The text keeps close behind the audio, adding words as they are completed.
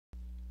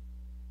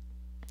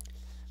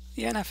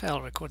The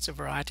NFL records a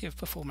variety of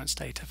performance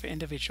data for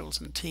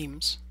individuals and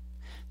teams.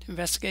 To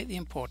investigate the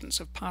importance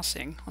of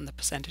passing on the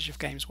percentage of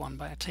games won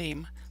by a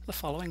team, the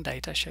following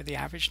data show the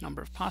average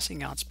number of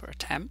passing yards per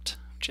attempt,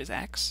 which is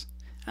X,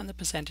 and the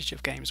percentage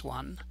of games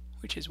won,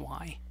 which is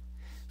Y,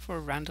 for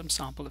a random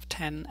sample of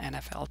 10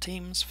 NFL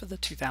teams for the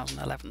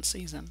 2011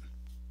 season.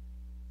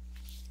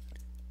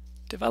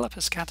 Develop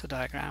a scatter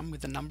diagram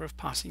with the number of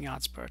passing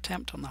yards per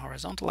attempt on the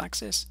horizontal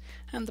axis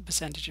and the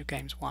percentage of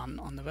games won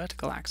on the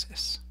vertical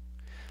axis.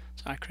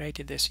 So I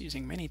created this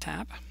using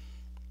Minitab.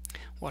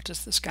 What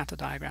does the scatter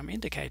diagram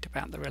indicate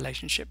about the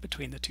relationship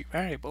between the two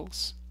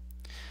variables?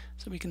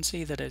 So we can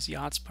see that as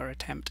yards per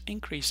attempt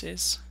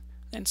increases,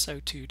 then so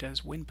too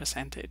does win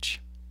percentage.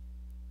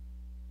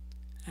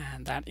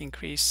 And that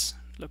increase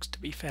looks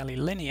to be fairly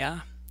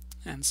linear,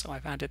 and so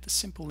I've added the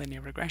simple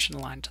linear regression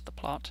line to the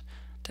plot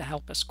to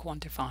help us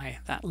quantify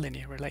that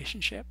linear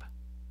relationship.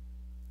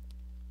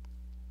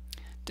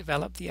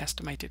 Develop the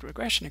estimated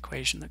regression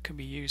equation that can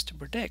be used to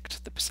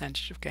predict the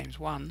percentage of games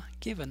won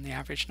given the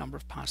average number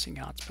of passing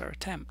yards per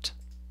attempt.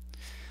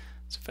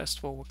 So first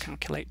of all we'll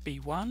calculate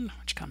B1,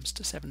 which comes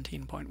to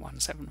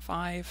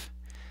 17.175,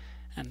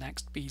 and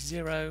next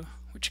B0,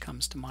 which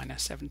comes to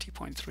minus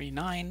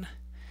 70.39,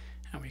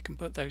 and we can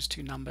put those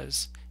two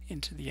numbers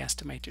into the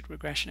estimated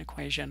regression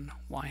equation.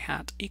 Y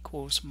hat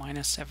equals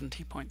minus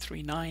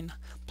 70.39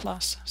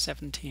 plus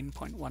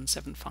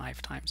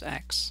 17.175 times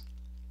X.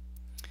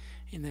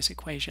 In this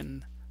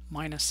equation,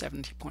 minus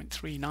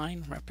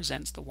 70.39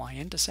 represents the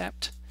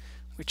y-intercept,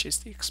 which is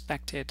the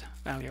expected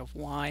value of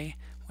y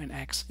when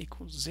x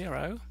equals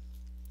 0.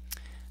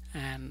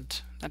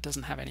 And that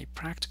doesn't have any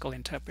practical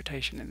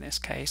interpretation in this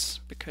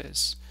case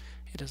because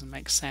it doesn't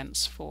make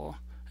sense for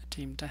a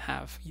team to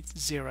have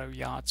 0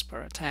 yards per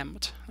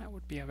attempt. That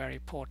would be a very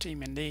poor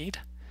team indeed.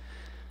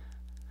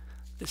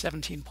 The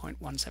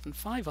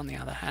 17.175, on the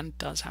other hand,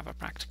 does have a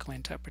practical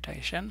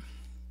interpretation.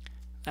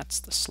 That's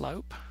the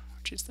slope,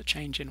 which is the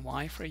change in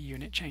y for a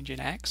unit change in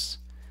x,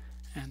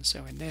 and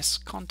so in this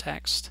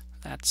context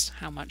that's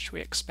how much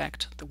we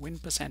expect the win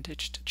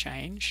percentage to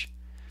change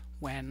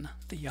when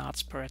the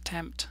yards per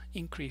attempt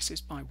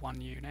increases by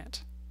 1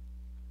 unit.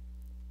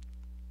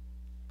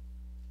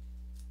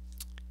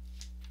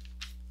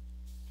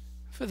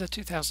 For the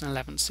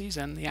 2011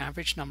 season, the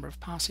average number of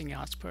passing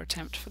yards per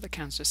attempt for the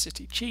Kansas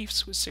City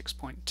Chiefs was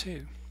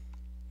 6.2.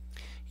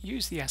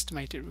 Use the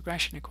estimated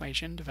regression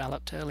equation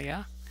developed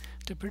earlier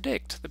to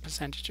predict the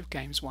percentage of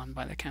games won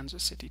by the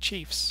Kansas City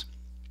Chiefs.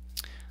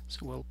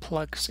 So we'll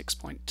plug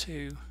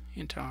 6.2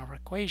 into our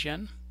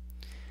equation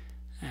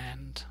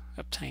and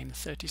obtain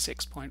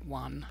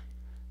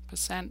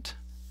 36.1%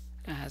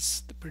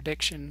 as the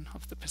prediction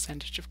of the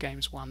percentage of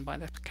games won by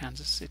the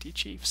Kansas City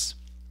Chiefs.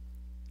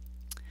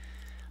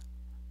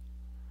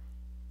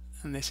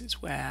 And this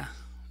is where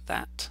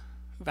that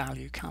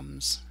value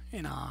comes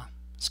in our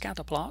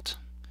scatter plot.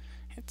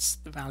 It's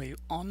the value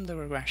on the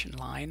regression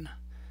line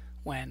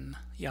when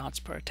yards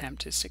per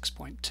attempt is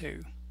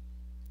 6.2.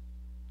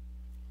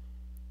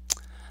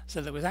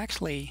 So there was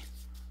actually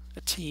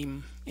a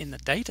team in the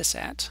data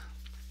set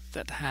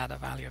that had a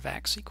value of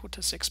x equal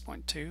to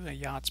 6.2, a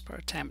yards per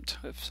attempt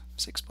of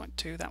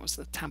 6.2. That was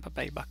the Tampa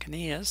Bay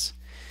Buccaneers.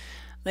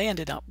 They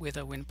ended up with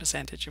a win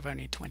percentage of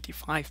only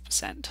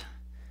 25%,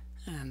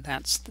 and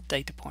that's the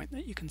data point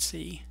that you can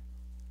see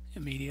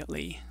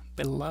immediately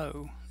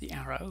below the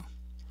arrow.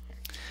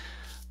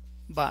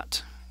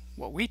 But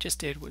what we just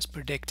did was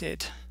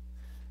predicted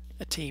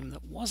a team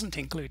that wasn't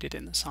included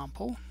in the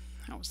sample.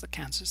 That was the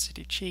Kansas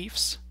City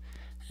Chiefs,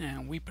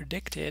 and we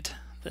predicted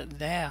that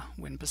their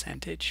win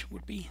percentage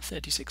would be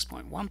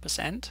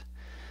 36.1%.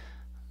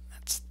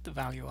 That's the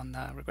value on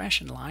the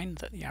regression line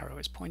that the arrow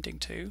is pointing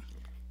to.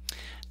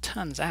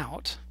 Turns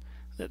out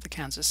that the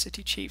Kansas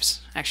City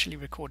Chiefs actually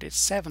recorded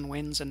 7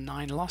 wins and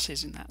 9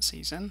 losses in that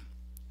season,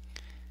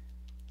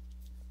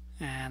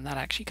 and that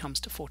actually comes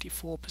to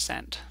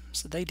 44%,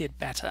 so they did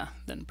better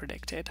than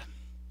predicted.